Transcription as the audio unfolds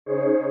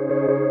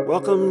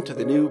Welcome to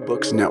the New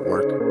Books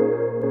Network.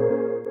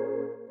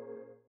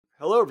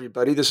 Hello,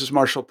 everybody. This is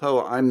Marshall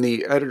Poe. I'm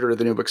the editor of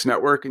the New Books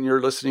Network, and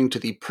you're listening to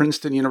the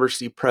Princeton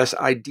University Press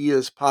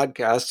Ideas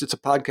Podcast. It's a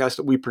podcast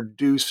that we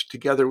produce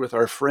together with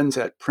our friends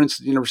at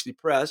Princeton University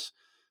Press.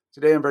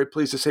 Today, I'm very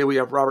pleased to say we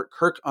have Robert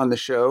Kirk on the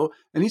show,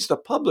 and he's the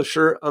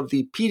publisher of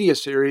the Pedia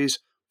series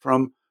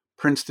from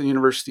Princeton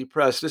University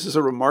Press. This is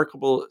a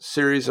remarkable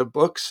series of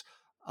books.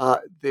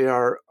 They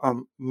are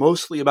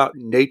mostly about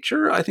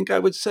nature, I think I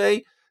would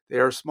say. They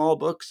are small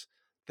books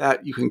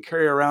that you can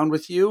carry around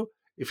with you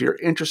if you're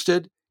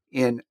interested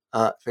in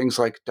things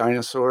like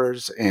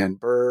dinosaurs and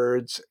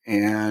birds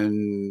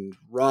and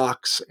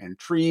rocks and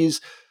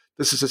trees.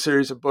 This is a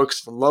series of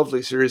books, a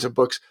lovely series of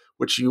books,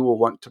 which you will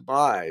want to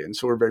buy. And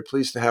so we're very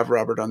pleased to have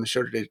Robert on the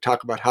show today to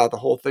talk about how the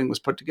whole thing was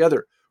put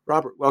together.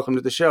 Robert, welcome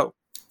to the show.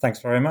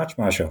 Thanks very much,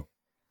 Marshall.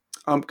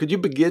 Could you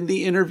begin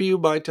the interview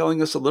by telling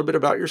us a little bit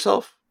about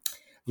yourself?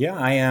 Yeah,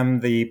 I am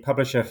the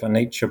publisher for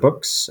Nature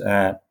Books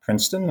at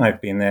Princeton. I've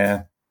been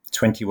there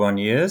 21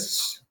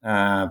 years.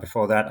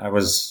 Before that, I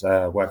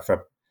worked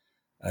for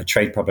a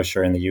trade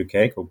publisher in the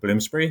UK called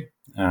Bloomsbury,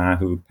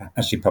 who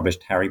actually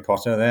published Harry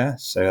Potter there.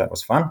 So that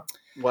was fun.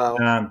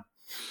 Wow.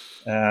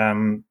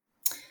 But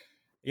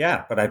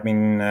I've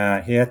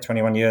been here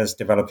 21 years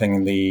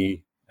developing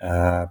the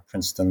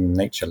Princeton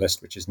Nature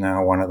List, which is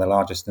now one of the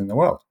largest in the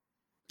world.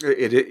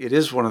 It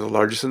is one of the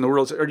largest in the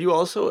world. Are you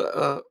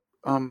also,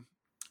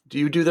 do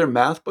you do their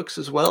math books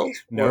as well?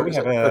 No, we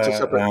have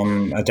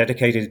a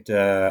dedicated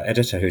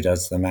editor who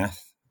does the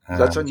math.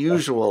 That's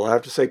unusual, I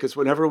have to say, because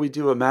whenever we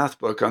do a math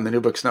book on the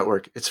New Books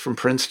Network, it's from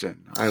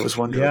Princeton. I was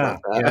wondering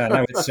about that. Yeah,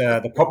 no,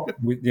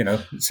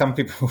 it's some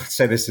people would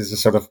say this is a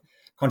sort of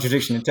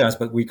contradiction in terms,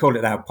 but we call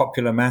it our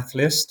popular math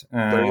list.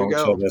 There you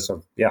go.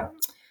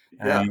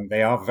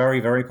 They are very,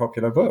 very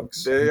popular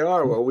books. They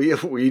are. Well,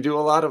 we do a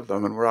lot of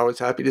them, and we're always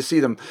happy to see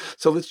them.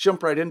 So let's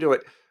jump right into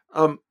it.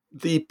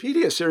 The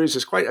Pedia series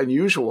is quite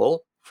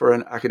unusual for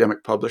an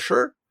academic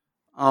publisher.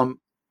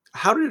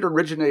 How did it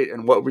originate,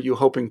 and what were you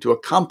hoping to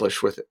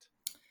accomplish with it?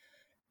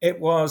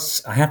 It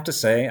was, I have to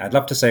say, I'd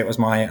love to say it was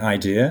my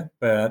idea,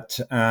 but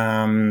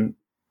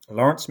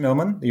Lawrence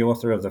Millman, the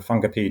author of the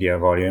Fungopedia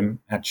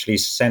volume, actually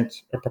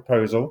sent a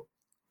proposal,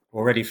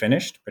 already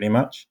finished pretty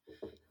much,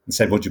 and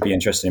said, would you be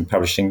interested in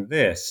publishing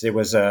this? It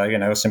was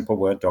a simple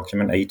Word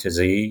document, A to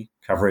Z,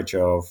 coverage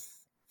of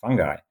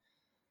fungi.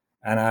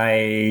 And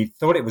I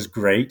thought it was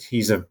great.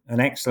 He's an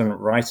excellent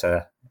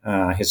writer.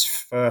 His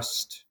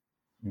first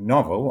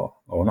novel,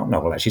 or not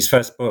novel, actually, his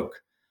first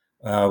book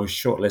was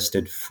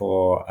shortlisted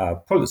for a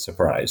Pulitzer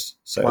Prize.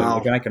 So wow.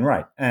 The guy can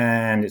write.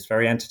 And it's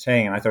very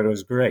entertaining. I thought it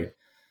was great.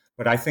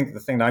 But I think the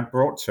thing that I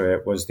brought to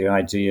it was the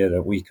idea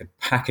that we could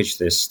package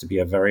this to be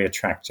a very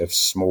attractive,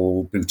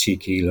 small,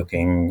 boutique-y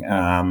looking,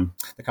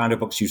 the kind of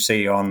books you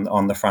see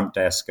on the front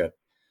desk at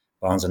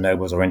Barnes &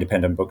 Nobles or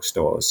independent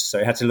bookstores. So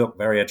it had to look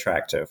very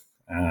attractive.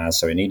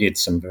 So it needed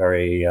some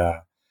very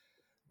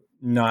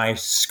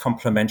nice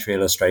complementary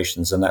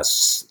illustrations, and that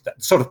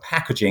sort of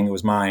packaging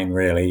was mine,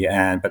 really.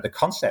 But the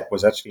concept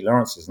was actually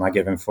Lawrence's, and I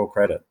give him full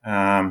credit.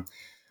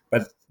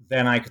 But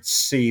then I could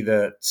see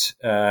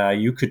that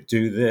you could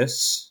do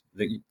this,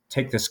 that you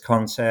take this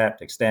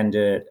concept, extend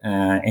it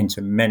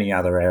into many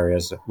other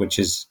areas, which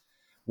is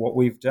what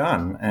we've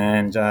done.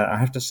 And I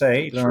have to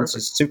say, Lawrence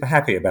is super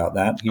happy about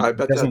that. He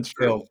doesn't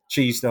feel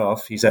cheesed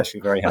off. He's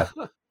actually very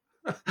happy.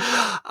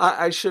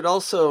 I should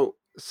also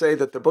say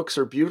that the books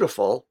are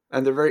beautiful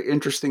and they're very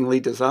interestingly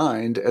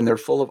designed and they're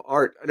full of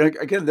art. And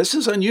again, this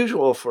is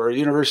unusual for a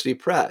university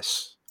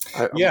press.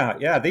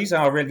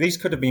 These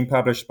could have been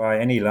published by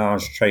any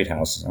large trade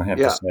house, I have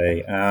to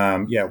say.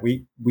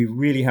 We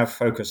really have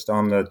focused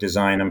on the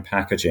design and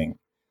packaging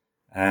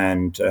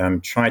and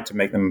tried to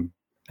make them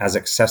as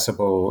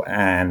accessible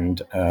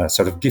and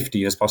sort of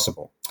gifty as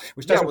possible,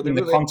 which doesn't mean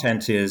the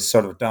content is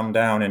sort of dumbed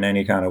down in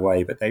any kind of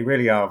way, but they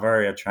really are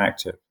very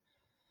attractive.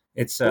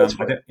 It's I was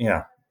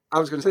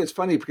going to say it's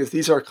funny because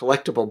these are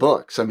collectible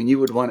books. I mean, you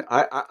would want.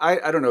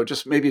 I don't know.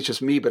 Maybe it's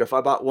just me, but if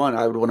I bought one,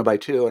 I would want to buy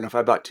two, and if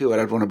I bought two,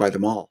 I'd want to buy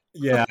them all.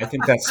 Yeah, I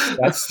think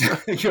that's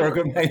you're a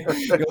good man.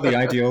 You're the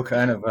ideal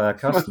kind of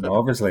customer,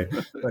 obviously.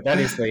 But that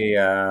is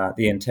the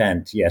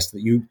intent. Yes,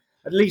 that you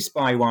at least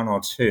buy one or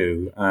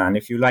two, and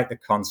if you like the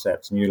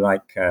concept and you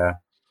like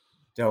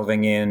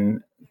delving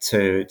in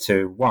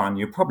to one,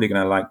 you're probably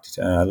going to like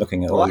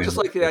looking at all. I just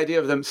like the idea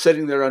of them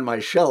sitting there on my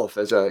shelf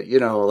as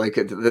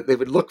they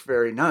would look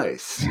very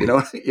nice.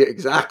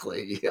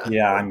 Exactly.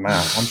 Yeah, I'm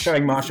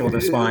showing Marshall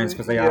the spines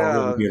because they are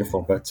really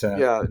beautiful. But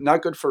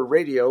not good for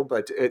radio,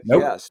 but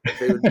nope. Yes,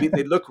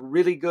 they look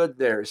really good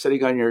there,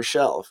 sitting on your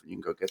shelf. You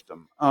can go get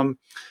them.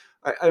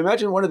 I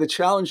imagine one of the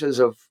challenges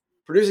of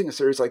producing a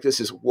series like this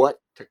is what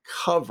to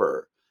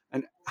cover,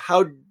 and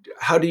how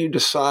do you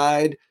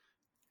decide?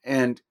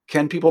 And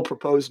can people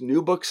propose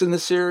new books in the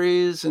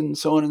series and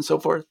so on and so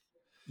forth?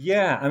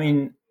 Yeah, I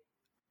mean,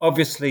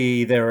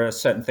 obviously there are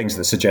certain things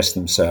that suggest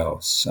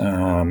themselves.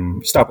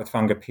 You start with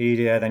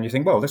Fungopedia, then you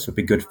think, well, this would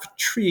be good for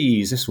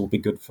trees, this will be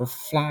good for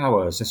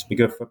flowers, this will be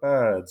good for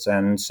birds,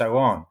 and so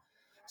on.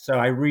 So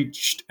I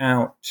reached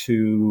out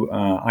to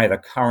either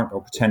current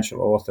or potential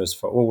authors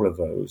for all of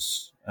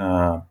those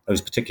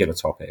particular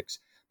topics.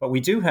 But we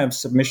do have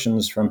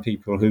submissions from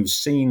people who've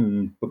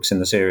seen books in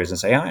the series and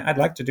say, I'd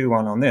like to do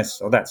one on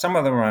this or that. Some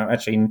of them are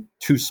actually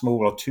too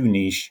small or too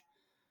niche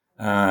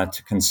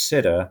to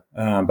consider,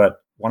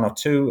 but one or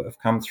two have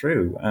come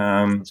through.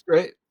 That's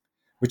great.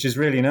 Which is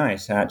really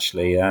nice,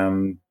 actually.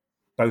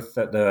 Both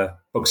that the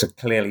books are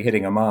clearly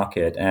hitting a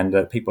market and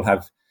that people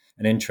have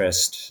an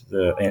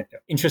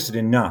interested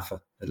enough,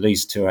 at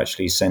least, to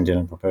actually send in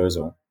a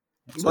proposal.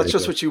 That's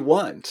just what you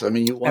want. I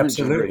mean, you want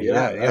absolutely,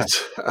 yeah.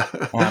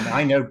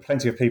 I know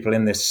plenty of people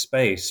in this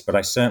space, but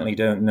I certainly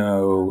don't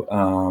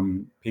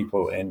know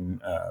people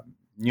in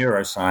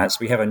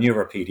neuroscience. We have a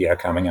Neuropedia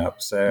coming up,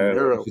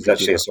 so it's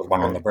actually a sort of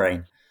one on the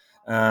brain.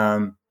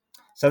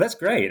 So that's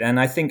great. And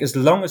I think as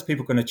long as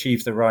people can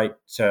achieve the right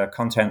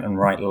content and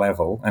right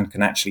level and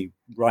can actually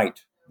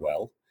write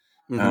well,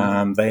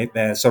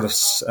 they're sort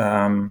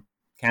of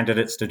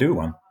candidates to do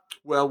one.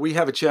 Well, we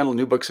have a channel,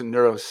 New Books in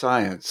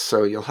Neuroscience,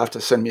 so you'll have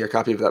to send me a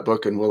copy of that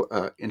book and we'll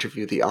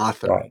interview the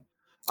author. Right.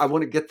 I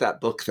want to get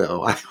that book,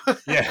 though.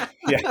 yeah.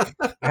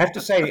 I have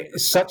to say,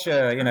 it's such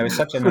a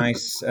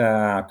nice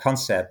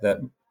concept that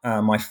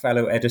my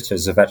fellow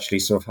editors have actually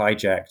sort of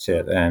hijacked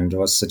it and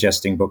was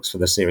suggesting books for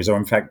the series, or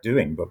in fact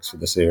doing books for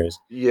the series.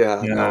 Yeah,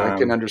 I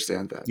can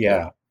understand that.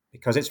 Yeah,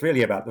 because it's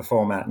really about the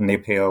format and the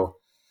appeal.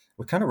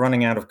 We're kind of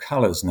running out of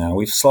colors now.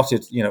 We've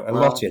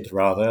allotted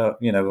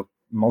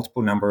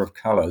multiple number of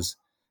colors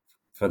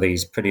for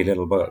these pretty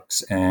little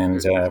books,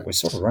 and we're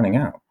sort of running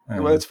out.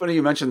 Well, it's funny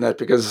you mentioned that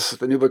because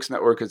the New Books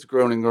Network has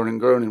grown and grown and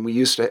grown,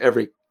 and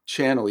every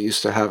channel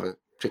used to have a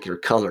particular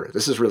color.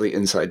 This is really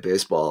inside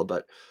baseball,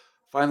 but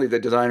finally the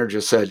designer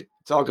just said,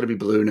 it's all going to be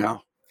blue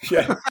now.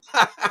 Yeah.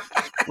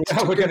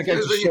 We're going to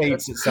go to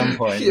shades at some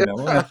point. Yeah.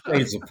 We're going to have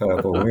shades of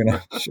purple. We're going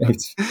to have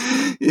shades.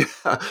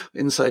 Yeah,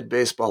 inside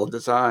baseball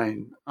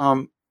design.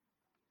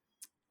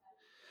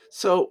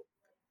 So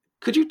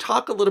could you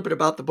talk a little bit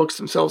about the books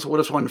themselves? What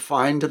does one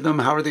find in them?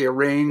 How are they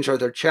arranged? Are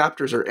there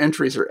chapters or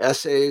entries or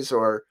essays?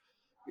 Or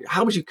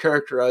how would you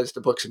characterize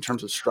the books in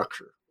terms of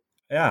structure?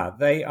 Yeah,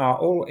 they are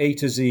all A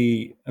to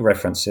Z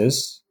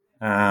references.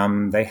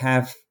 They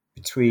have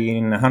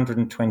between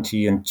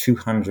 120 and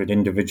 200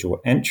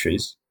 individual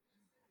entries,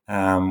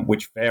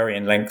 which vary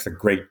in length a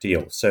great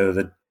deal. So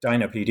the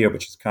Dinopedia,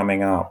 which is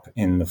coming up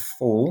in the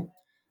fall,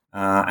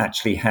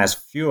 actually has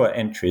fewer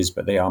entries,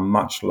 but they are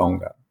much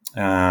longer.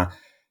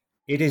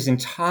 It is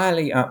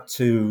entirely up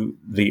to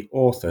the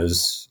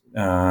authors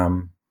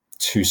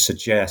to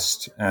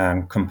suggest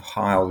and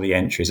compile the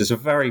entries. It's a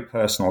very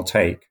personal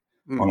take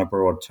on a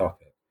broad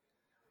topic.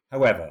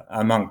 However,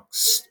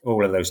 amongst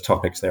all of those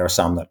topics, there are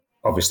some that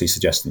obviously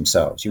suggest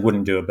themselves. You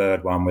wouldn't do a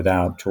bird one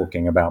without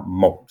talking about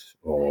molt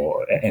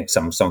or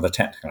some of the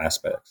technical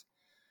aspects.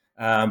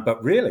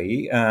 But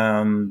really,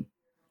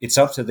 it's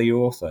up to the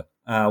author.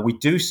 We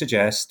do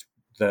suggest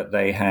that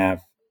they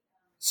have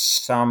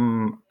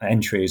some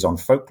entries on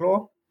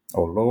folklore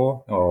or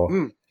lore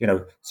or,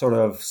 sort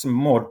of some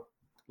more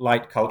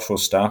light cultural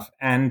stuff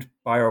and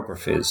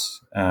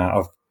biographies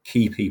of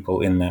key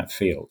people in that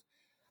field.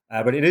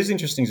 But it is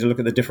interesting to look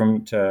at the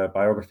different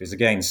biographies.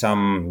 Again,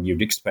 some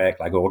you'd expect,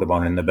 like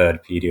Audubon in the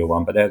Birdpedia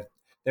one, but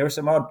there are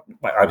some odd,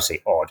 well, I would say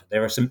odd,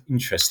 there are some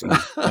interesting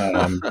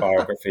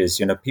biographies,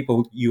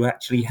 people you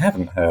actually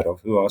haven't heard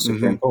of who are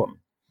super important.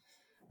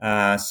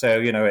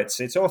 So,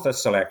 it's author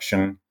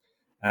selection.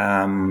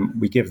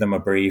 We give them a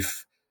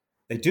brief.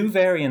 They do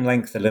vary in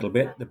length a little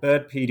bit. The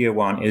Birdpedia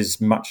one is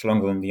much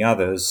longer than the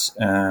others,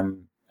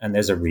 and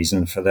there's a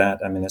reason for that.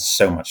 I mean, there's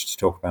so much to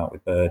talk about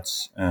with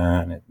birds,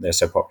 and they're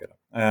so popular.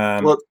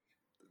 Well,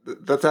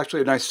 that's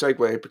actually a nice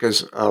segue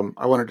because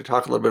I wanted to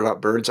talk a little bit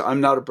about birds. I'm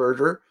not a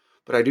birder,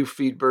 but I do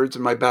feed birds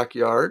in my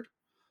backyard.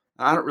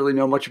 I don't really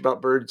know much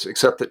about birds,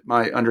 except that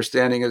my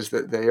understanding is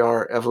that they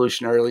are,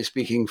 evolutionarily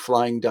speaking,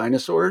 flying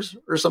dinosaurs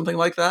or something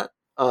like that.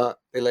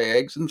 They lay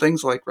eggs and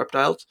things like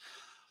reptiles.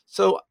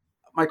 So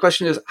my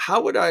question is,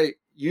 how would I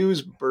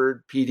use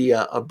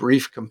Birdpedia, a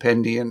brief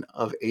compendium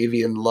of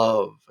avian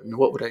love, and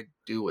what would I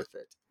do with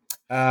it?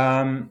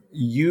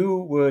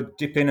 You would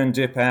dip in and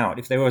dip out.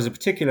 If there was a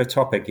particular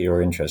topic you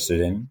were interested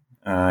in,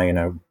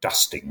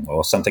 dusting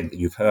or something that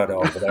you've heard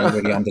of but don't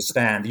really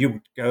understand, you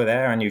would go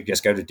there and you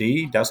just go to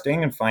D,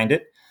 dusting, and find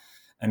it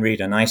and read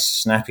a nice,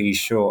 snappy,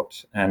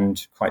 short,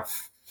 and quite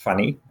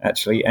funny,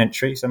 actually,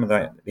 entry. Some of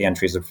the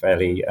entries are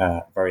fairly,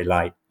 very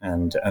light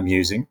and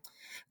amusing.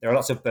 There are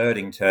lots of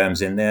birding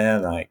terms in there,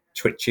 like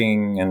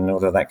twitching and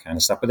all of that kind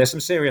of stuff. But there's some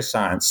serious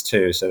science,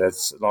 too. So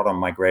there's a lot on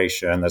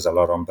migration. There's a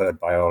lot on bird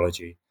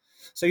biology.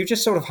 So you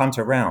just sort of hunt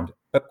around.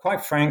 But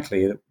quite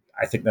frankly,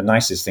 I think the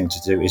nicest thing to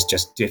do is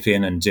just dip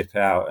in and dip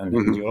out.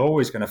 And you're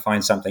always going to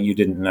find something you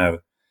didn't know.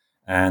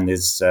 And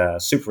it's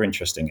super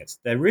interesting.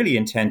 They're really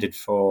intended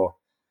for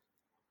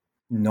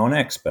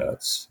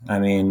non-experts. I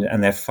mean,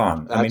 and they're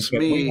fun. That's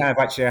me. I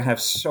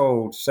have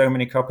sold so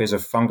many copies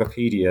of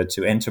Fungopedia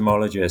to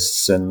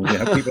entomologists and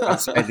people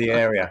outside the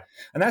area,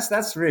 and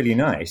that's really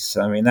nice.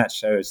 I mean, that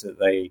shows that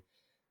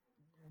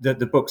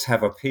the books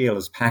have appeal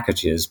as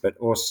packages, but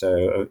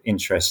also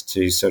interest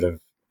to sort of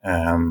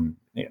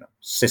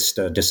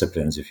sister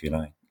disciplines, if you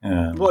like.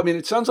 Well, I mean,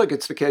 it sounds like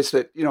it's the case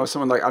that,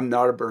 someone like, I'm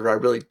not a birder. I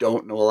really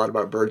don't know a lot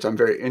about birds. I'm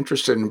very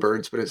interested in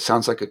birds, but it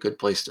sounds like a good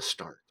place to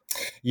start.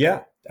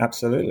 Yeah,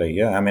 absolutely.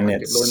 Yeah, I mean,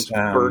 it's learn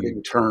some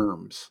birding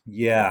terms.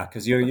 Yeah,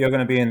 because you're going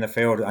to be in the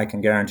field. I can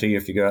guarantee you,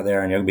 if you go out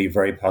there, and you'll be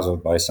very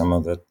puzzled by some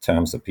of the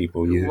terms that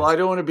people use. Well, I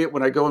don't want to be,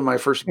 when I go in my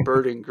first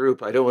birding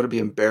group, I don't want to be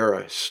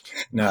embarrassed.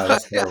 No,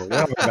 that's terrible. We're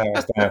not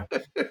embarrassed now.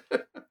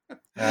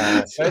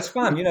 So it's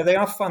fun. They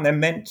are fun. They're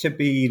meant to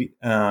be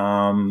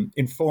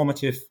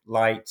informative,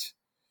 light,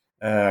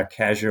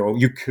 casual.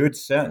 You could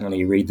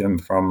certainly read them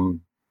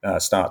from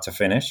start to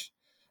finish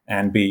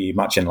and be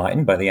much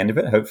enlightened by the end of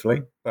it,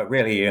 hopefully. But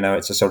really,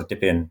 it's a sort of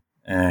dip in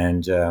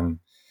and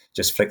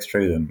just flick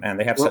through them. And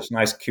they have such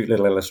nice, cute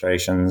little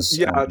illustrations.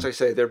 Yeah, as I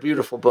say, they're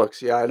beautiful books.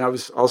 Yeah, and I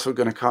was also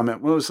going to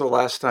comment, when was the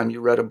last time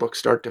you read a book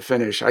start to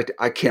finish?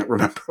 I can't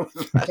remember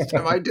the last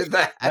time I did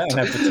that. I don't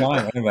have the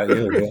time. I don't know about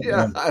you.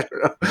 Yeah, I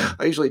don't know.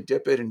 I usually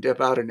dip in and dip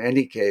out in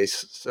any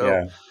case.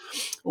 So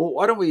well,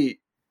 why don't we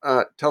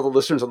tell the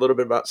listeners a little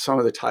bit about some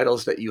of the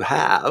titles that you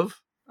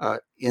have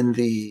in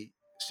the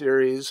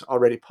series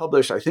already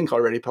published. I think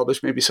already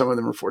published. Maybe some of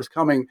them are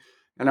forthcoming.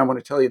 And I want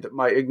to tell you that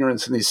my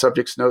ignorance in these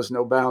subjects knows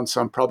no bounds.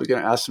 So I'm probably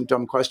going to ask some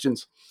dumb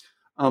questions.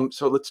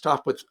 So let's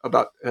talk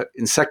about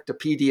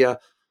Insectopedia.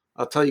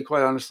 I'll tell you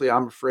quite honestly,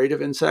 I'm afraid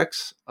of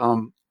insects.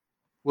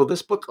 Will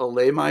this book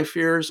allay my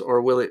fears,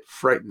 or will it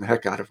frighten the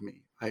heck out of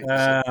me?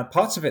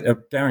 Parts of it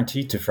are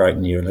guaranteed to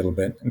frighten you a little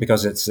bit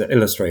because it's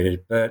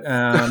illustrated. But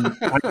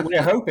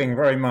we're hoping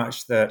very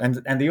much that,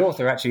 and the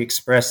author actually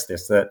expressed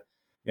this, that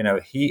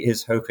he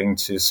is hoping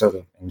to sort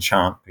of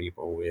enchant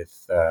people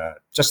with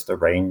just the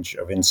range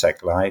of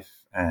insect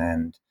life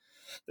and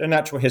their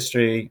natural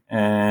history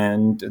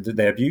and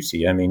their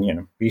beauty. I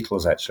mean,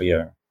 beetles actually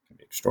are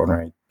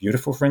extraordinarily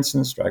beautiful, for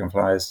instance,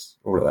 dragonflies,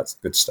 all of that's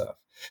good stuff.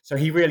 So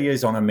he really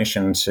is on a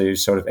mission to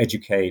sort of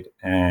educate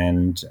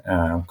and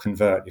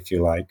convert, if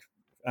you like.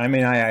 I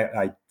mean,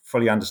 I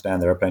fully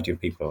understand there are plenty of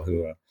people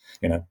who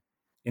are,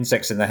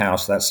 insects in the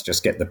house, let's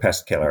just get the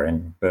pest killer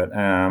in. But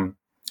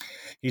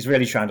he's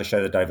really trying to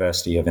show the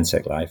diversity of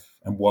insect life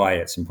and why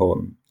it's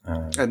important.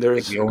 And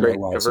there's a great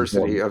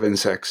diversity of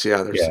insects.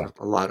 Yeah, there's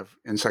a lot of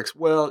insects.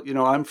 Well,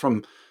 I'm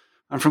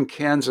from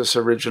Kansas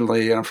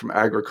originally, and I'm from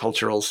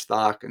agricultural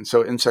stock, and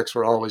so insects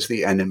were always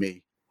the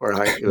enemy.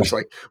 It was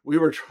like we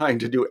were trying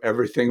to do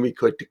everything we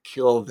could to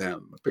kill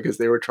them because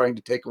they were trying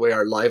to take away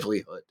our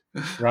livelihood.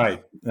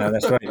 Right. No,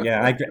 that's right.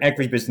 Yeah,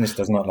 agribusiness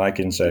does not like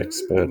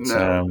insects, but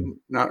no,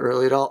 not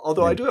really at all.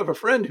 Although I do have a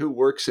friend who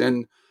works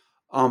in.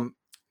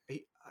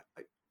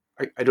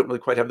 I don't really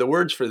quite have the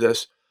words for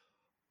this,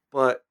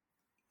 but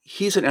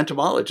he's an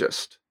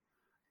entomologist,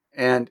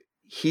 and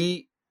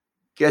he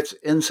gets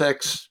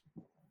insects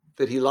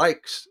that he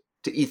likes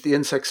to eat the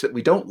insects that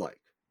we don't like.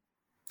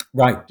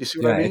 Right. Do you see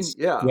what I mean?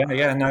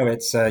 Yeah. No,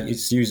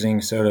 it's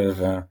using sort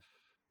of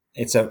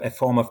it's a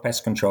form of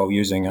pest control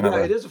using another.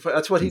 Yeah, it is.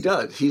 That's what he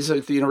does. He's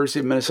at the University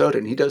of Minnesota,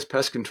 and he does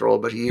pest control,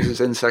 but he uses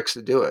insects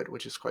to do it,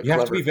 which is quite clever. You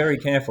have to be very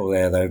careful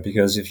there, though,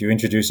 because if you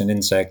introduce an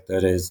insect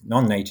that is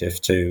non-native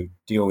to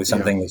deal with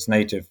something that's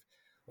native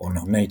or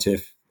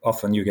non-native,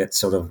 often you get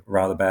sort of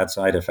rather bad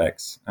side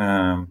effects.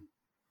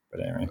 But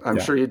anyway, I'm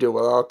sure you do.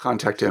 Well, I'll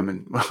contact him,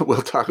 and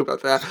we'll talk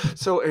about that.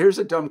 So here's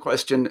a dumb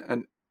question,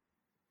 and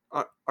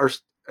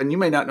and you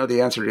may not know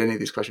the answer to any of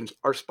these questions.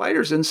 Are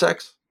spiders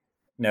insects?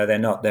 No, they're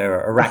not.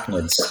 They're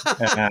arachnids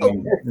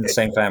in the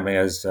same family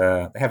as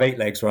they have 8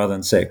 legs rather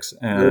than 6.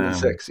 Than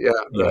 6, yeah.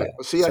 Right.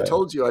 Well, see, I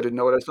told you I didn't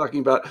know what I was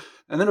talking about.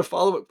 And then a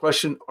follow-up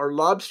question: are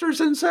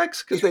lobsters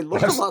insects? Because they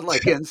look a lot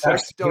like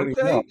insects, don't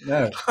they?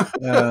 No.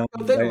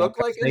 Don't they look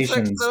like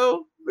insects,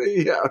 though?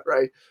 Yeah,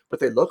 right. But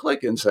they look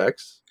like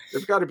insects.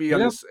 They've got to be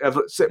on this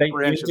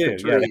branch of the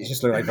tree. Yeah, they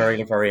just look like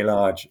very, very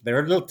large. They're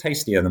a little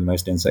tastier than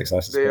most insects, I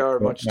suspect. They are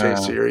much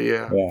tastier,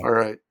 yeah. All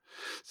right.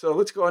 So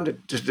let's go on to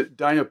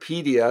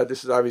Dinopedia.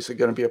 This is obviously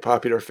going to be a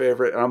popular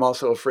favorite. And I'm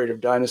also afraid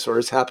of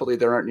dinosaurs. Happily,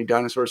 there aren't any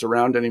dinosaurs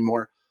around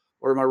anymore.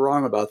 Or am I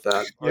wrong about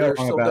that? Are there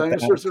still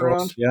dinosaurs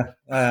around?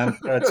 Yeah,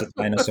 birds of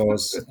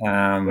dinosaurs.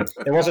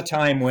 There was a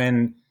time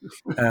when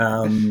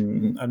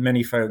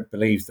many folk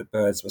believed that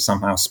birds were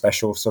somehow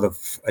special, sort of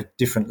a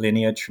different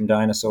lineage from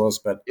dinosaurs.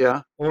 But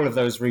all of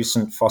those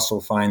recent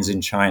fossil finds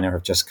in China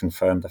have just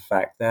confirmed the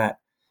fact that,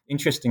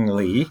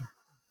 interestingly,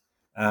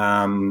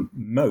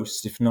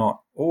 most, if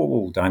not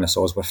all,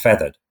 dinosaurs were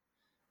feathered.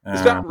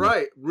 Is that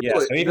right? Really? Yeah,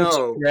 so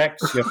even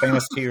T-Rex, your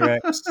famous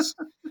T-Rex,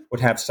 would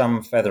have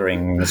some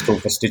feathering. It's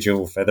called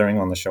vestigial feathering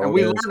on the shoulders. And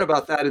we learn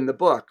about that in the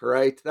book,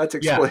 right? That's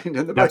explained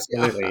in the book.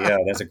 Absolutely, yeah.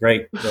 There's a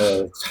great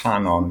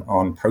ton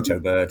on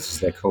protobirds, as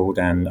they're called,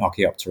 and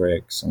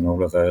Archaeopteryx, and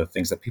all of the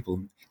things that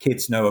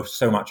kids know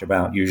so much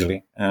about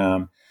usually.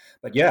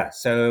 But yeah,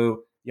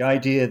 so the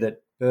idea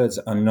that birds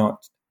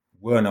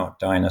were not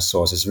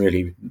dinosaurs is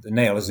really, the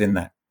nail is in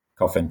that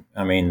coffin.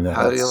 I mean,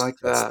 how do you like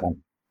that?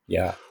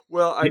 Yeah.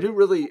 Well, I do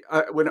really,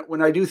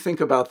 when I do think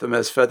about them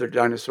as feathered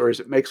dinosaurs,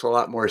 it makes a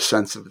lot more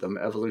sense of them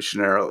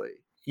evolutionarily.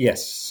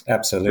 Yes, Because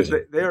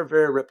absolutely. they are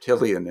very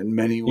reptilian in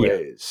many Yeah,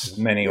 ways.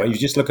 many ways. You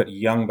just look at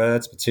young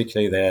birds,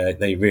 particularly.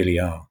 They really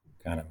are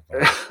kind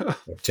of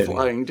reptilian.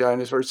 Flying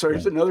dinosaurs. So Yeah.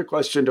 here's another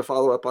question to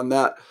follow up on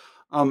that.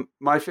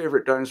 My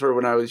favorite dinosaur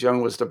when I was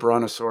young was the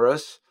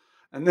Brontosaurus.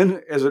 And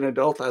then as an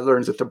adult, I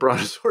learned that the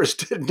Brontosaurus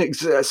didn't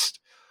exist.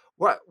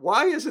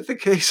 Why is it the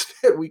case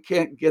that we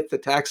can't get the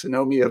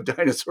taxonomy of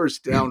dinosaurs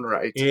down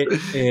right? It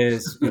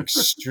is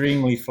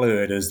extremely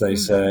fluid, as they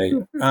say.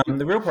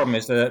 The real problem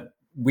is that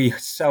we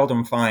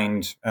seldom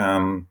find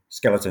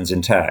skeletons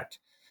intact.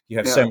 You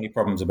have so Yeah. many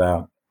problems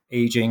about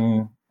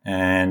aging,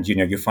 and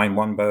you find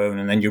one bone,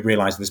 and then you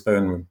realize this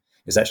bone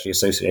is actually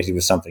associated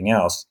with something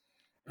else,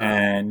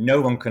 and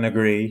no one can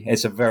agree.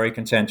 It's a very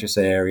contentious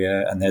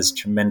area, and there's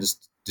tremendous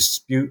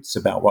disputes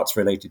about what's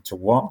related to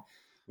what.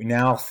 We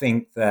now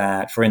think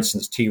that, for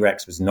instance, T.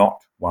 rex was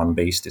not one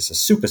beast, it's a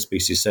super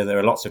species. So there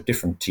are lots of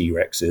different T.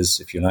 rexes,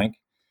 if you like,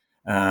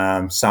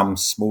 some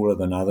smaller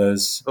than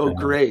others. Oh,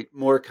 great.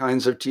 More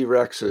kinds of T.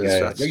 Rexes. Yeah,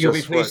 That's you'll be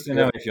just what, pleased to yeah.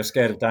 know if you're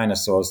scared of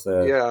dinosaurs.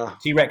 The Yeah.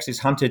 T. rex is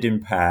hunted in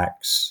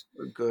packs.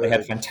 They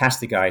had Good.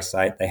 fantastic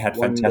eyesight. They had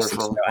fantastic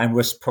Wonderful. smell, and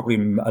was probably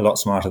a lot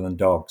smarter than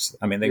dogs.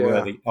 I mean, they were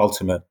Yeah. the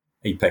ultimate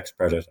apex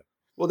predator.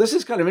 Well, this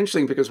is kind of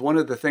interesting because one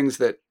of the things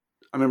that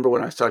I remember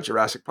when I saw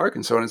Jurassic Park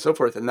and so on and so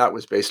forth, and that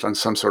was based on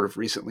some sort of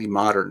recently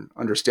modern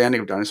understanding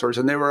of dinosaurs,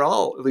 and they were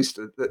all, at least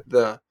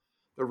the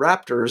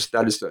raptors,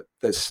 that is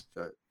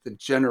the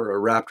genera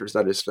raptors,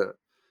 that is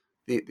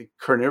the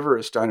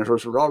carnivorous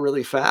dinosaurs, were all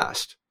really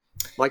fast,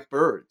 like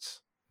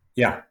birds.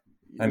 Yeah,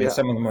 I mean, Yeah,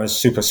 some of them were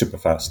super, super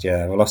fast.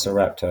 Yeah,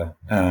 Velociraptor.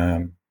 yeah.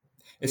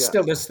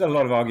 There's still a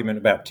lot of argument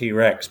about T.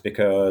 rex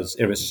because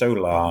it was so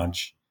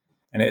large,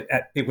 and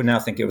people now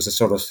think it was a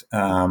sort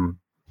of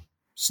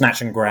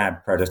snatch and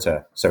grab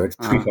predator. So it'd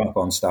creep up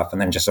on stuff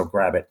and then just sort of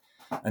grab it,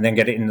 and then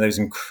get it in those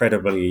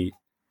incredibly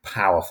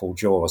powerful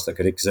jaws that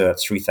could exert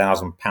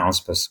 3,000 pounds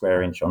per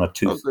square inch on a Oh,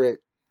 tooth. great.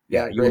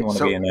 Yeah, Yeah, you wouldn't great. want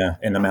to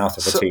be in the mouth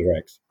of a So, T.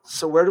 rex.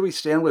 so where do we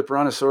stand with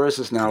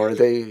brontosauruses now?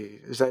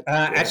 Is that?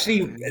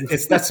 Actually,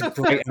 that's a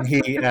great. And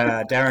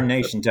Darren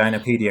Nation,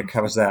 Dinopedia,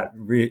 covers that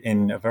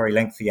in a very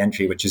lengthy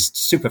entry, which is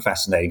super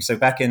fascinating. So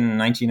back in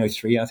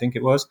 1903, I think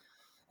it was,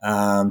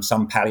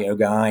 some paleo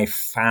guy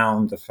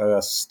found the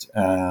first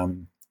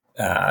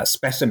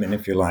specimen,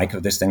 if you like,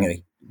 of this thing.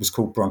 It was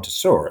called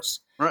Brontosaurus.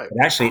 Right.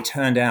 But actually, it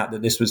turned out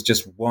that this was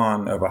just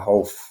one of a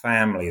whole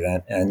family,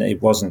 and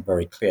it wasn't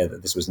very clear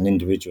that this was an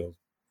individual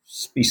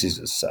species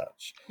as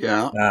such.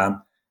 Yeah.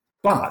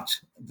 But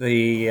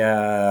the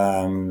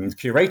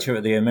curator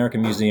at the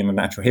American Museum of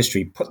Natural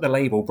History put the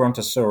label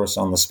Brontosaurus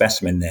on the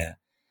specimen there,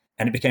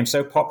 and it became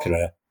so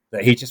popular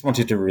that he just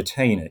wanted to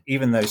retain it,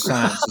 even though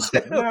science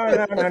said, no,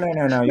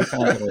 you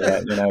can't do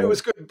that. It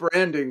was good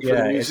branding for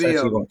the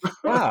museum.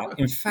 But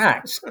in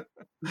fact,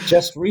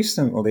 just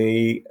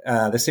recently,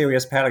 the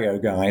serious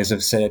paleo guys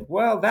have said,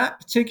 well,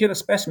 that particular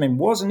specimen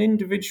was an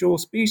individual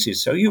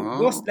species, so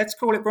let's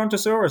call it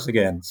Brontosaurus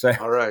again. So,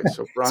 all right,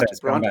 so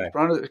it's come back.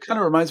 it kind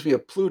of reminds me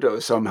of Pluto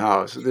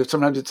somehow. So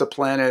sometimes it's a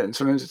planet, and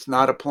sometimes it's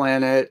not a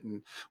planet.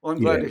 And well,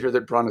 I'm glad to hear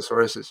that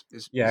Brontosaurus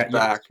is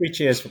back. 3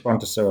 cheers for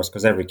Brontosaurus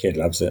because every kid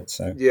loves it.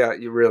 So yeah,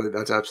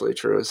 that's absolutely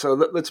true. So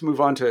let's move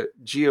on to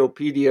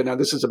Geopedia. Now,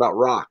 this is about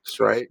rocks,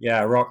 right?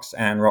 Yeah, rocks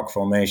and rock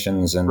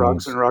formations and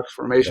rock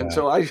formations.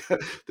 Yeah. So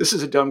this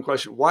is a dumb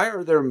question. Why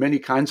are there many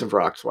kinds of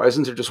rocks? Why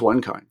isn't there just one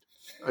kind?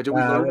 Did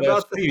we learn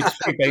about three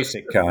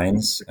basic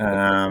kinds,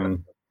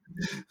 formed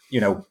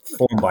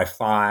by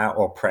fire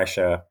or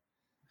pressure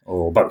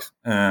or both.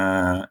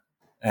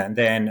 And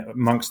then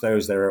amongst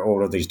those, there are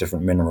all of these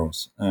different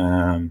minerals.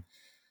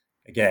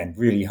 Again,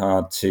 really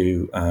hard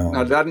to...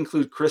 now, does that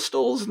include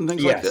crystals and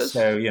things like this?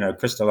 So,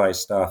 crystallized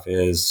stuff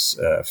is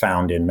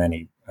found in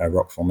many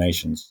rock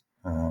formations.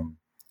 And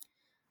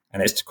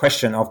it's a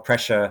question of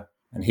pressure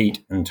and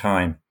heat and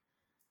time.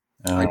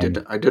 I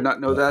did not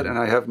know that, and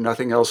I have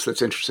nothing else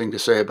that's interesting to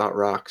say about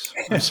rocks.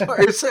 I'm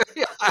sorry to say,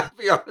 I'll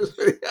be honest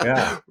with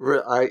you.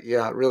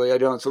 Really, I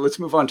don't. So let's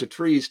move on to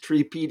trees.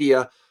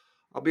 Treepedia.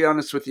 I'll be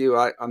honest with you,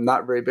 I'm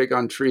not very big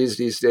on trees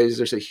these days.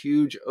 There's a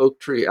huge oak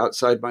tree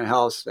outside my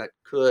house that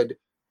could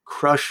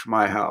crush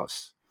my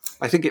house.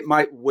 I think it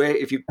might weigh,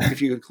 if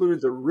you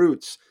include the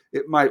roots,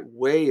 it might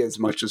weigh as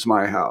much as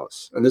my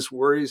house, and this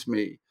worries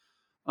me.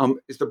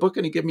 Is the book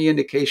going to give me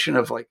indication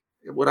of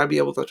would I be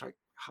able to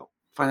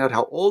find out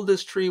how old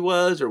this tree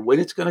was, or when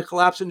it's going to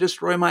collapse and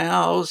destroy my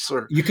house?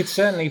 Or you could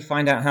certainly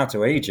find out how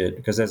to age it,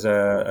 because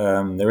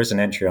there is an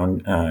entry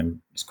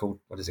on it's called,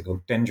 what is it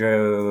called,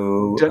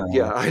 dendro?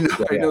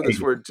 I know this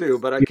word too,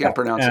 but I can't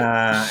pronounce it.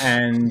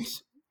 And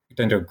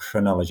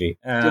dendrochronology.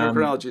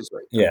 Dendrochronology is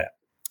right. Yeah.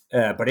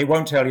 But it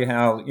won't tell you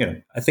how.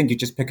 I think you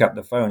just pick up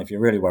the phone if you're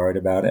really worried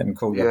about it and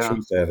call your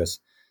tree service.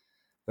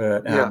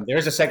 But there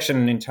is a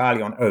section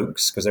entirely on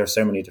oaks, because there are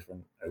so many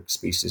different oak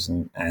species,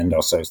 and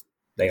also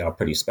they are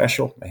pretty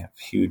special. They have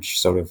huge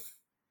sort of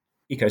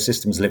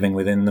ecosystems living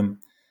within them,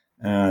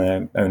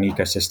 their own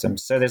ecosystems.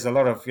 So there's a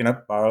lot of,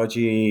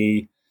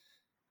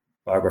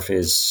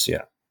 biographies.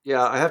 Yeah.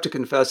 Yeah, I have to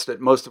confess that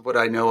most of what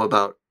I know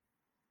about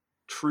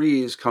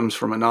trees comes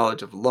from a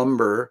knowledge of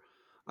lumber.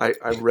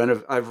 I've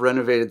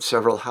renovated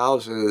several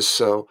houses,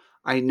 so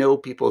I know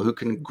people who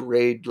can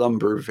grade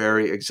lumber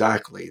very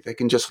exactly. They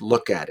can just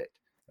look at it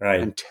Right.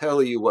 and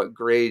tell you what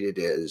grade it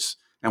is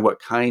and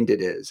what kind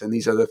it is and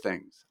these other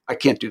things. I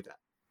can't do that,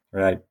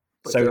 Right.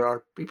 but So there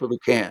are people who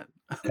can.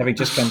 having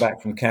just come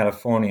back from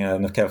California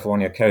and the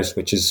California coast,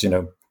 which is,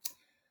 you've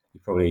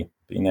probably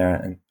been there,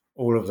 and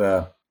all of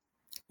the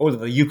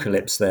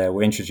eucalypts there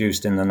were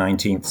introduced in the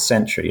 19th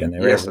century, and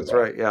they're Yes, that's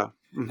everywhere. right. Yeah.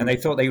 And Mm-hmm. they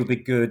thought they would be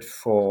good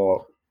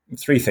for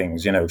three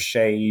things,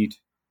 shade,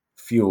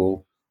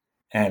 fuel,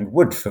 and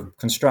wood for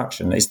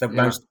construction. It's the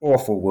most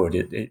awful wood.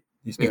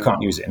 You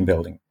can't use it in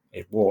building.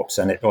 It warps,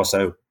 and it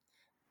also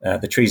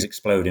the trees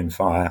explode in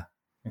fire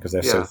because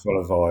they're so full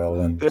of oil.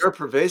 And they're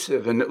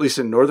pervasive, and at least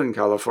in Northern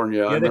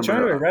California, I they're trying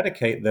to remember.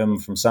 eradicate them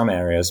from some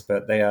areas,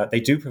 but they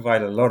do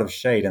provide a lot of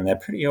shade, and they're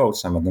pretty old,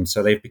 some of them.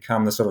 So they've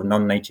become the sort of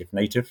non-native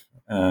native,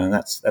 and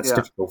that's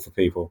difficult for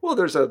people. Well,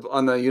 there's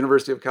on the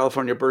University of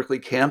California, Berkeley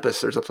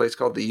campus, there's a place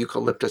called the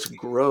Eucalyptus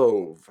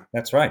Grove.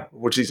 That's right.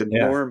 Which these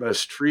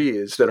enormous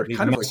trees that are these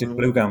kind of massive like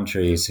blue gum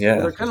trees.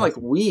 Yeah, they're kind of like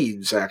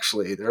weeds.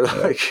 Actually, they're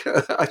like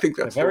I think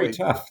that's they're very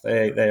tough.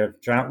 They're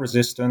drought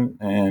resistant,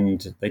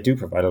 and they do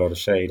provide a lot of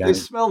shade. They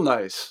smell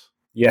nice.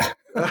 Yeah,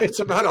 it's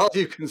about all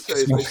you can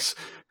say.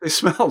 They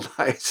smell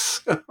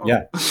nice.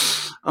 Yeah.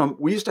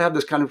 We used to have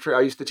this kind of tree.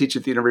 I used to teach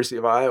at the University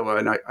of Iowa,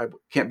 and I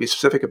can't be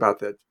specific about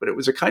that, but it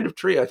was a kind of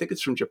tree. I think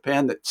it's from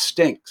Japan that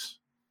stinks.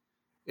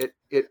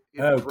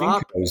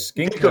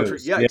 Ginkgo tree.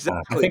 Yeah,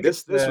 exactly. I think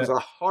this was a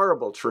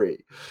horrible tree.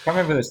 I can't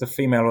remember if it's the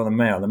female or the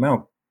male. The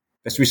male,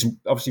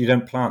 obviously you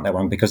don't plant that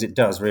one because it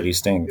does really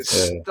stink. It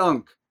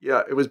stunk.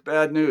 Yeah, it was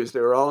bad news.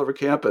 They were all over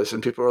campus,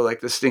 and people were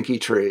like, "The stinky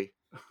tree."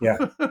 Yeah.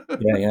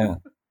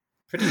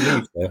 Pretty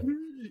neat, though.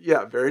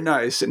 Yeah, very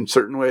nice in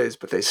certain ways,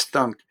 but they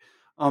stunk.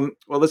 Well,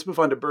 let's move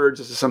on to birds.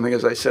 This is something,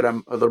 as I said,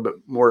 I'm a little bit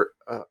more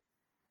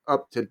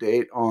up to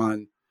date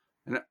on.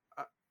 And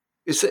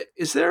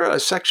is there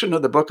a section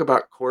of the book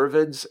about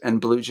corvids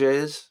and blue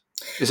jays?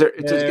 Does it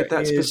get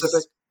that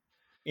specific?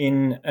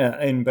 In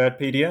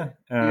Birdpedia?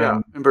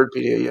 In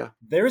Birdpedia, yeah.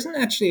 There isn't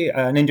actually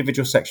an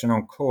individual section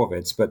on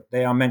corvids, but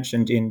they are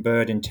mentioned in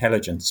Bird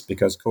Intelligence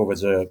because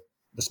corvids are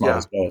the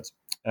smartest birds.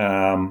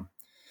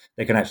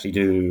 They can actually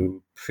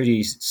do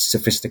pretty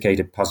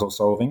sophisticated puzzle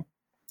solving.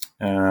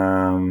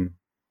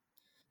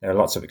 There are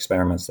lots of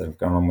experiments that have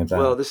gone on with that.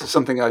 Well, this is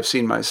something I've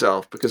seen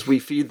myself because we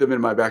feed them in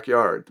my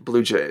backyard, the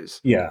blue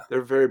jays. Yeah.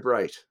 They're very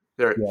bright.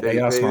 They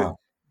are smart.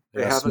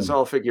 They have us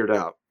all figured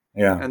out.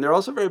 Yeah. And they're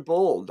also very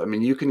bold. I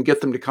mean, you can get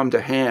them to come to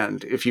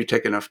hand if you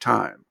take enough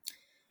time.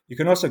 You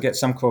can also get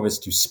some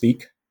corvids to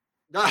speak.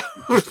 I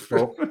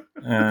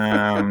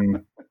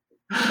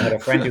had a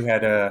friend who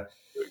had a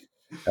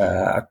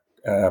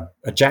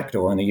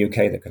jackdaw in the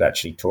UK that could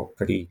actually talk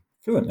pretty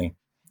fluently.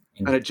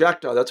 And a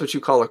jackdaw, that's what you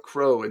call a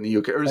crow in the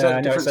UK? Or is that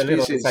a different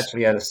species? It's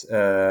actually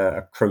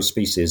a crow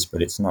species,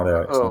 but it's not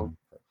a...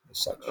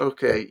 such.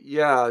 Okay,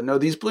 yeah. No,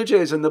 these blue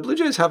jays, and the blue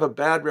jays have a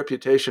bad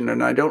reputation,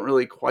 and I don't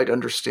really quite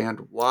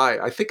understand why.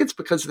 I think it's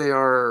because they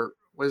are,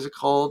 what is it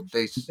called?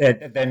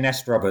 They're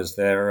nest robbers.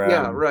 They're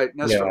right.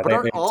 But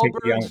aren't all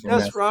birds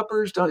nest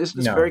robbers? Isn't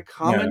this very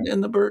common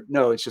in the bird?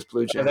 No, it's just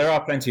blue jays. There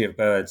are plenty of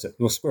birds.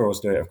 Well, squirrels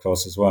do it, of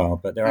course, as well.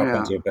 But there are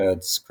plenty of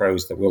birds,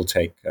 crows that will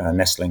take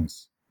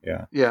nestlings.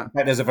 Yeah. Yeah.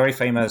 There's a very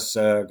famous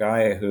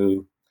guy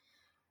who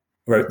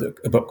wrote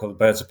a book called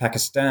Birds of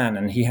Pakistan,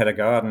 and he had a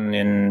garden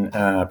in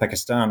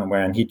Pakistan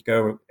and he'd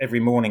go every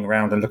morning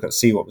around and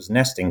see what was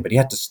nesting, but he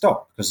had to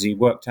stop because he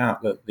worked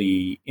out that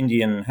the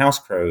Indian house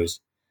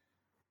crows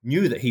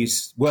knew that he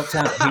was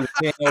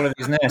seeing all of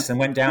these nests and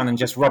went down and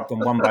just robbed them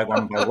one by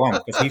one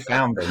because he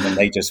found them and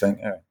they just went,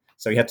 oh.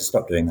 So he had to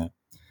stop doing that.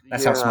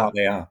 That's how smart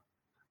they are.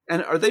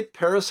 And are they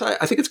parasite?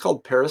 I think it's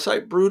called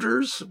parasite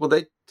brooders. Will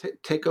they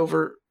take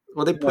over?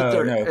 Well, they put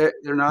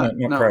they're not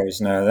crows.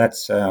 No,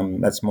 that's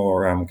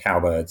more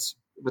cowbirds.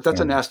 But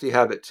that's a nasty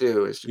habit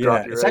too. Is to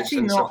drop your it's eggs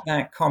actually not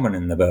that common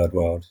in the bird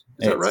world.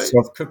 Is that right?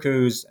 Sort of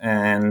cuckoos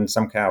and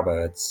some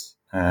cowbirds,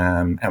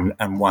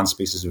 and one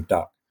species of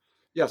duck.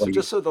 Yeah. So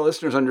just so the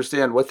listeners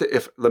understand,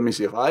 let me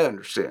see if I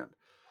understand.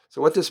 So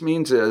what this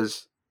means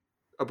is,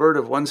 a bird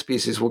of one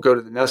species will go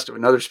to the nest of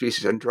another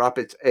species and drop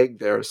its egg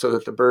there, so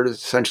that the bird is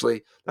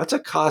essentially that's a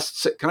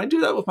cost. Can I do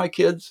that with my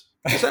kids?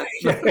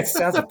 It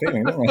sounds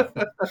appealing, doesn't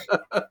it?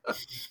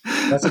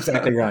 That's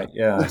exactly right.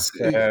 Yeah.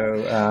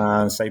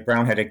 So, say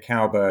brown-headed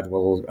cowbird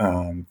will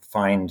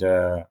find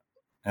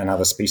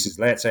another species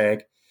lay its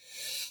egg.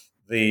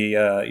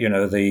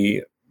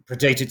 The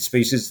predated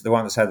species, the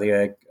one that's had the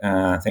egg,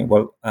 I think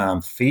will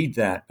feed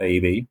that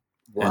baby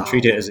and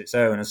treat it as its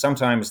own. And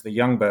sometimes the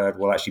young bird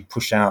will actually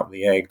push out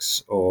the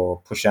eggs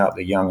or push out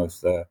the young of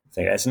the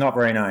thing. It's not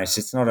very nice.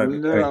 It's not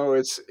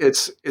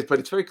but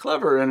it's very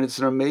clever, and it's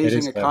an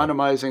amazing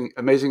economizing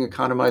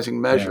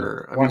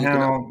measure.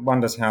 Yeah. One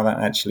wonders how that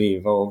actually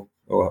evolved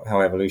or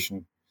how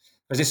evolution.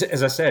 Because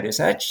as I said,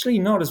 it's actually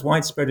not as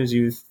widespread as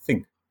you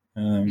think.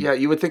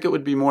 You would think it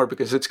would be more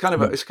because it's kind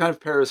of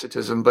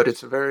parasitism, but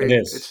it's a very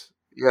it's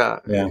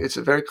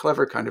a very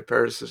clever kind of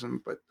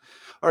parasitism. But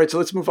All right, so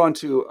let's move on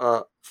to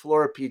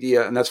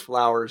Floripedia, and that's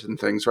flowers and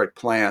things, right?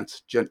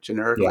 Plants,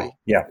 generically.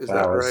 Yeah, Is that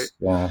right? flowers.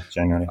 Yeah,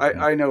 generally.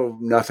 I know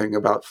nothing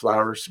about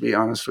flowers, to be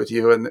honest with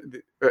you,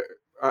 and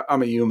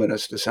I'm a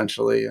humanist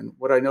essentially. And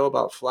what I know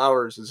about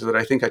flowers is that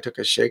I think I took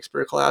a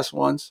Shakespeare class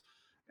once,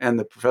 and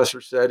the professor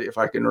said, if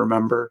I can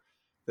remember,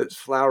 that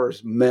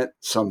flowers meant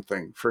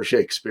something for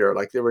Shakespeare.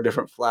 Like there were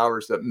different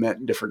flowers that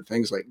meant different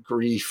things, like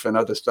grief and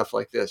other stuff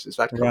like this. Is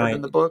that covered in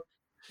Right. the book?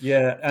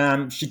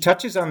 Yeah, she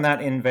touches on that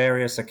in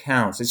various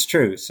accounts. It's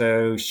true.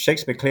 So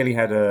Shakespeare clearly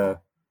had a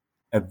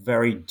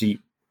very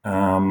deep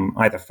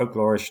either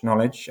folklorish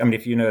knowledge. I mean,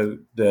 if you know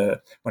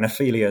when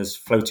Ophelia's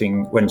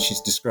floating, when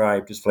she's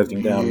described as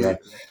floating down Yeah. the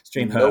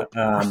stream, Nope.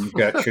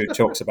 Gertrude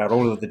talks about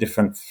all of the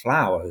different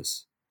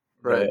flowers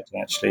Right. that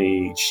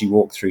actually she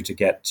walked through to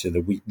get to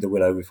the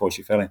willow before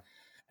she fell in.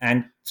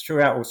 And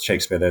throughout all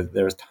Shakespeare,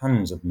 there are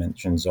tons of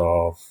mentions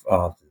of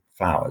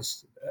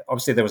flowers.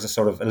 Obviously, there was a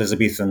sort of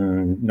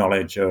Elizabethan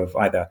knowledge of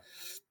either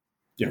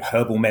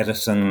herbal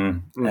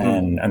medicine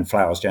and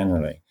flowers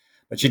generally.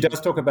 But she does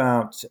talk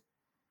about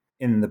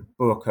in the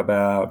book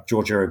about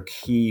Georgia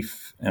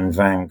O'Keeffe and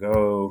Van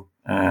Gogh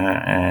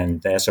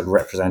and their sort of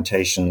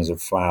representations of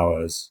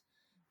flowers.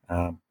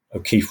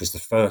 O'Keeffe was the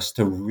first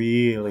to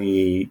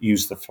really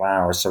use the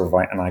flower as sort of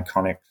like an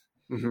iconic,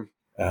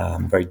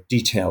 very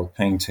detailed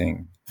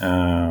painting.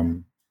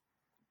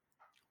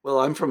 Well,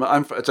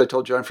 as I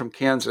told you, I'm from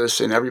Kansas,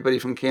 and everybody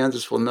from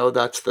Kansas will know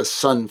that's the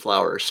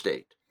sunflower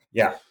state.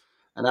 Yeah.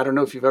 And I don't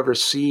know if you've ever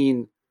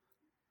seen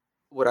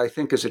what I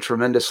think is a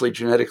tremendously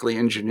genetically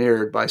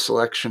engineered by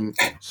selection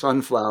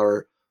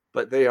sunflower,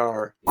 but they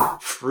are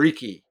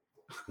freaky.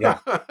 Yeah.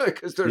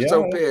 Because they're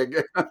so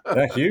big.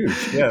 They're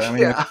huge. Yeah. I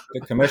mean, the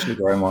commercially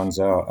grown ones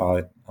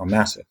are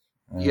massive.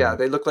 Yeah,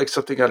 they look like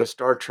something out of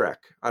Star Trek.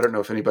 I don't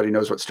know if anybody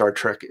knows what Star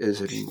Trek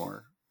is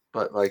anymore,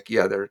 but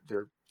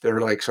they're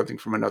like something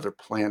from another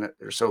planet.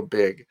 They're so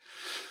big.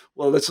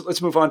 Well,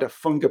 let's move on to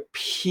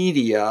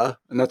Fungipedia,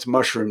 and that's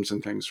mushrooms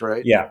and things,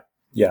 right? Yeah.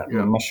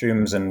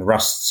 Mushrooms and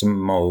rusts and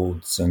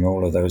molds and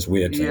all of those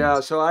weird things. Yeah,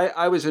 so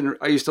I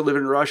used to live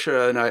in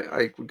Russia, and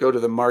I would go to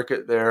the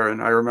market there,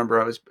 and I remember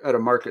I was at a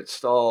market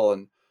stall,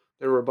 and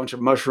there were a bunch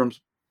of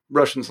mushrooms.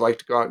 Russians like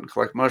to go out and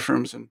collect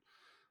mushrooms, and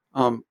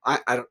I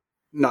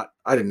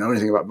didn't know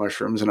anything about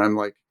mushrooms, and I'm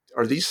like,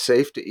 are these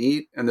safe to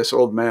eat? And this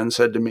old man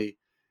said to me,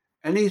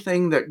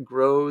 anything that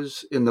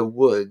grows in the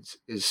woods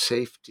is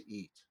safe to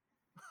eat.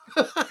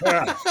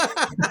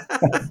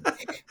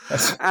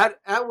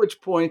 At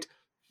which point,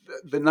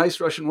 the nice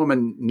Russian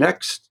woman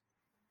next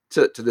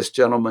to this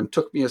gentleman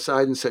took me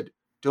aside and said,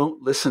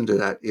 don't listen to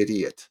that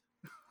idiot.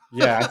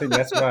 Yeah, I think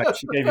that's right.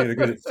 She gave you the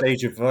good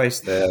sage advice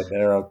there.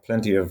 There are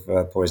plenty of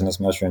poisonous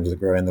mushrooms that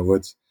grow in the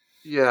woods.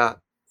 Yeah.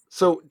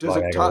 So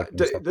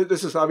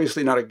this is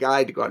obviously not a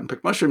guide to go out and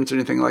pick mushrooms or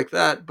anything like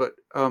that, but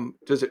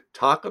does it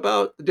talk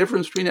about the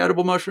difference between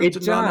edible mushrooms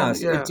and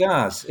non-edible? It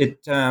does.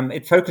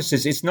 It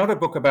focuses. It's not a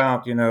book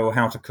about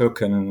how to cook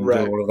and do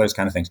all of those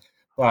kind of things,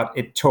 but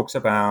it talks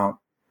about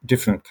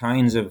different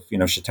kinds of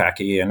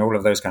shiitake and all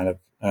of those kind of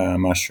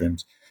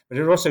mushrooms. But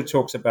it also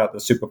talks about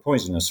the super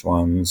poisonous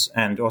ones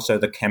and also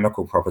the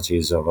chemical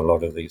properties of a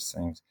lot of these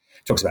things.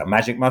 It talks about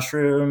magic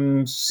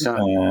mushrooms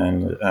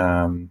and,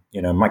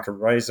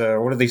 mycorrhiza,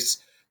 all of these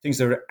things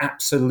that are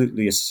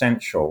absolutely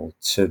essential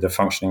to the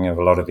functioning of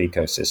a lot of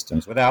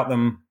ecosystems. Without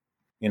them,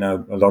 a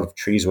lot of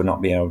trees would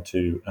not be able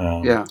to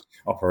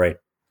operate.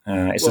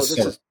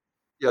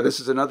 This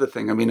is another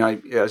thing. I mean,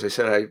 as I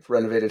said, I've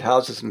renovated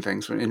houses and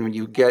things. And when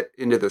you get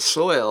into the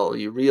soil,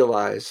 you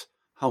realize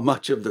how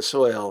much of the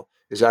soil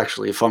is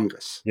actually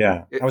fungus.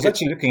 Yeah. I was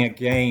actually looking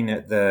again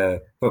at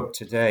the book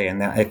today,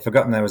 and I'd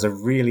forgotten there was a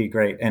really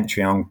great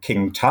entry on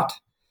King Tut.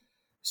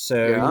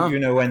 So,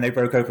 when they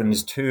broke open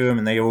his tomb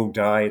and they all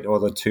died, or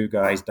the two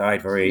guys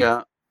died very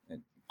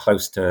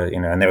close to,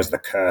 and there was the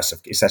curse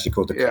of, it's actually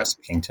called the curse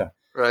of King Tut.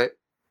 Right.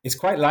 It's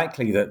quite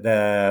likely that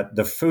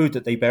the food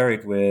that they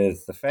buried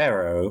with the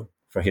pharaoh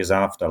for his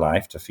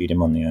afterlife, to feed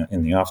him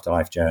in the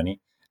afterlife journey,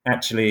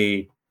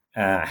 actually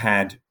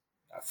had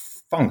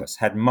fungus,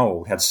 had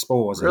mold, had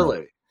spores. Really?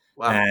 In it.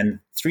 Wow. And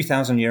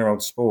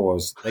 3,000-year-old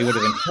spores, they would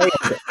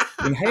have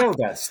inhaled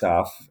that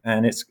stuff.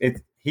 And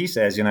he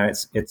says,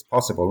 it's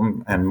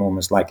possible and more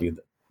most likely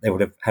that they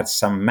would have had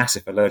some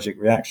massive allergic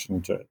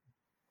reaction to it.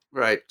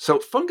 Right. So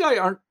fungi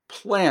aren't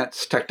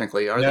plants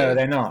technically, are they? No,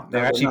 they're not.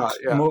 They're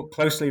actually more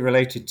closely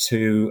related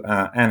to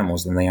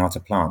animals than they are to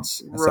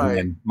plants. That's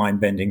a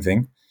mind-bending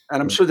thing.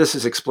 And I'm sure this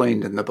is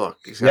explained in the book.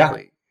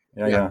 Exactly.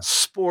 Yeah.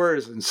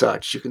 Spores and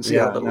such. You can see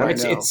how little I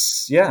know.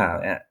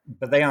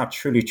 But they are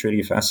truly,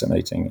 truly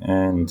fascinating.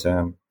 And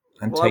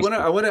well,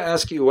 I want to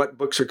ask you what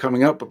books are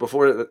coming up, but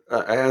before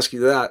I ask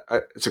you that,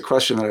 it's a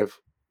question that I've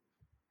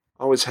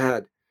always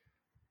had.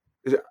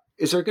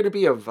 Is there going to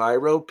be a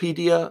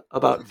Viropedia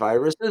about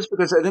viruses?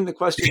 Because I think the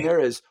question there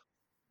is,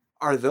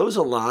 are those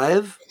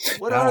alive?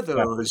 What are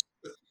those?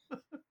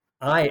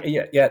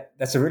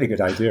 That's a really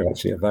good idea.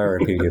 Actually, a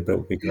Viropedia book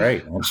would be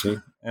great.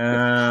 Actually,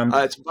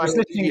 it's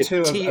listening to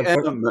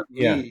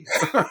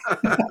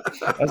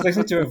I was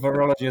listening to a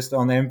virologist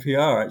on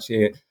NPR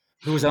actually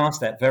who was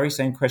asked that very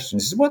same question.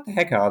 She said, "What the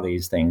heck are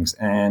these things?"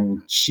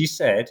 And she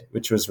said,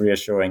 which was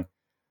reassuring,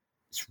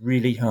 "It's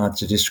really hard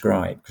to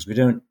describe because we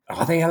don't.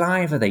 Are they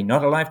alive? Are they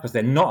not alive? Because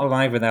they're not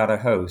alive without a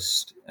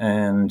host,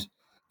 and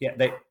yeah,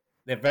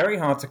 they're very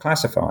hard to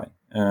classify.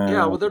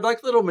 Yeah, well, they're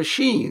like little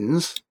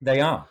machines. They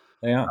are.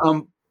 They are.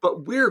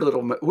 But weird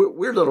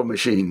little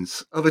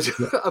machines of a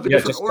Yeah, of a yeah,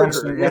 different just order.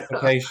 constant Yeah,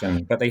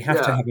 replication, but they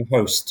have to yeah, have a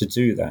host to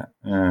do that.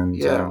 And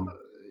yeah,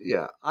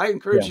 yeah. I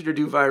encourage yeah, you to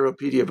do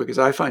Viropedia because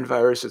I find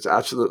viruses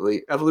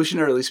absolutely,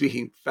 evolutionarily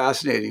speaking,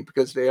 fascinating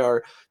because they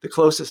are the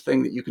closest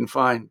thing that you can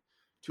find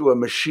to a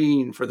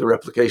machine for the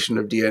replication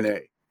of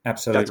DNA.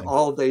 That's absolutely.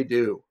 all they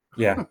do.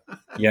 Yeah,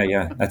 yeah,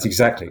 yeah. That's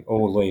exactly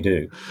all they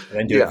do. And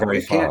then do it Yeah, very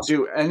they can't fast.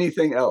 do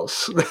anything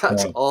else.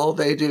 That's Right. all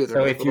they do. They're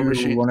So like if little you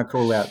machines. want to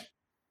call that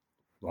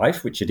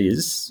life, which it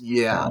is,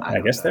 Yeah, I I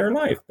don't guess they're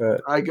know. alive.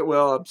 But I get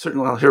well. I'm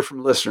certainly I'll hear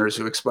from listeners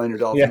who explain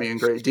it all to yeah, me in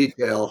great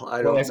detail. I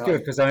well, don't that's good know.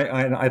 because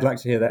I'd like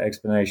to hear that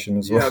explanation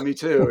as Yeah, well. me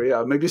too.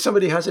 Yeah, maybe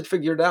somebody has it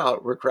figured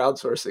out. We're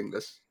crowdsourcing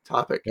this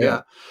topic. Yeah.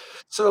 Yeah.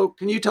 So,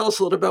 can you tell us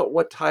a little about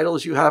what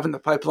titles you have in the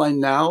pipeline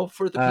now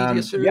for the Pedia Yeah,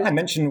 I series?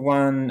 mentioned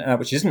one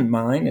which isn't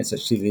mine. It's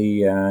actually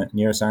the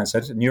neuroscience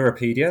editor,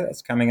 Neuropedia,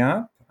 that's coming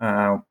up.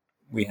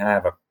 We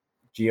have a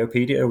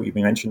Geopedia, we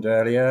mentioned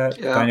earlier.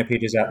 Yeah.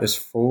 Gynopedia is out this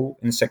fall.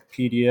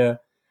 Insectpedia.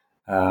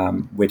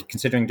 We're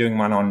considering doing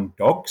one on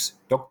dogs,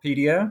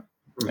 Dogpedia,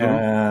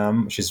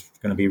 Hmm. which is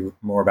going to be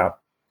more about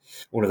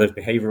all of those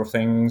behavioral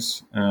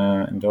things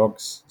in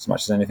dogs as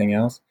much as anything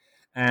else.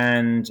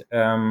 And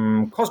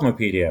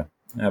Cosmopedia,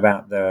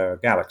 about the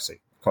galaxy,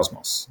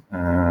 cosmos.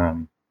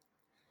 Wow.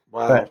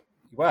 But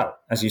well,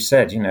 as you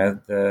said,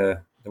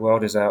 the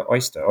world is our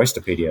oyster,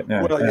 oysterpedia.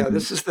 No, Well, yeah.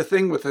 This is the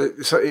thing with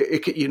it. So,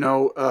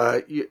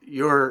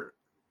 you're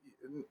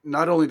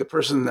not only the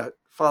person that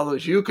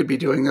follows you could be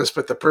doing this,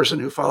 but the person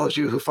who follows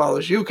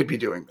you could be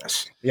doing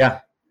this. yeah,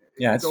 It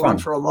yeah, could it's go on fun.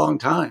 for a long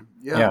time.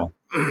 Yeah.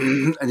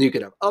 Yeah, And you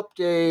could have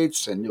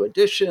updates and new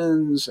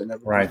editions, and it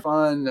would be right.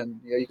 fun. And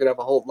you could have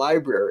a whole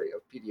library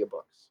of Pedia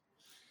books.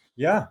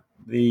 Yeah,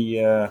 the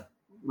Let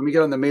me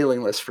get on the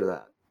mailing list for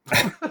that.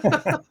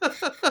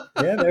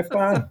 yeah, they're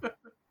fun.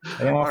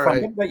 They are All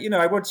fun, right. but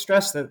I would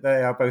stress that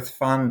they are both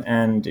fun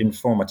and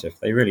informative.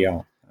 They really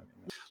are.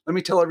 Let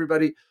me tell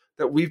everybody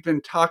that we've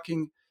been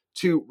talking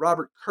to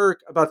Robert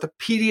Kirk about the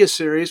Pedia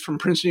series from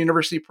Princeton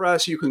University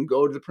Press. You can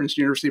go to the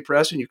Princeton University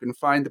Press and you can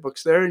find the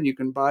books there and you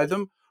can buy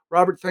them.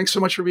 Robert, thanks so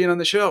much for being on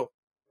the show.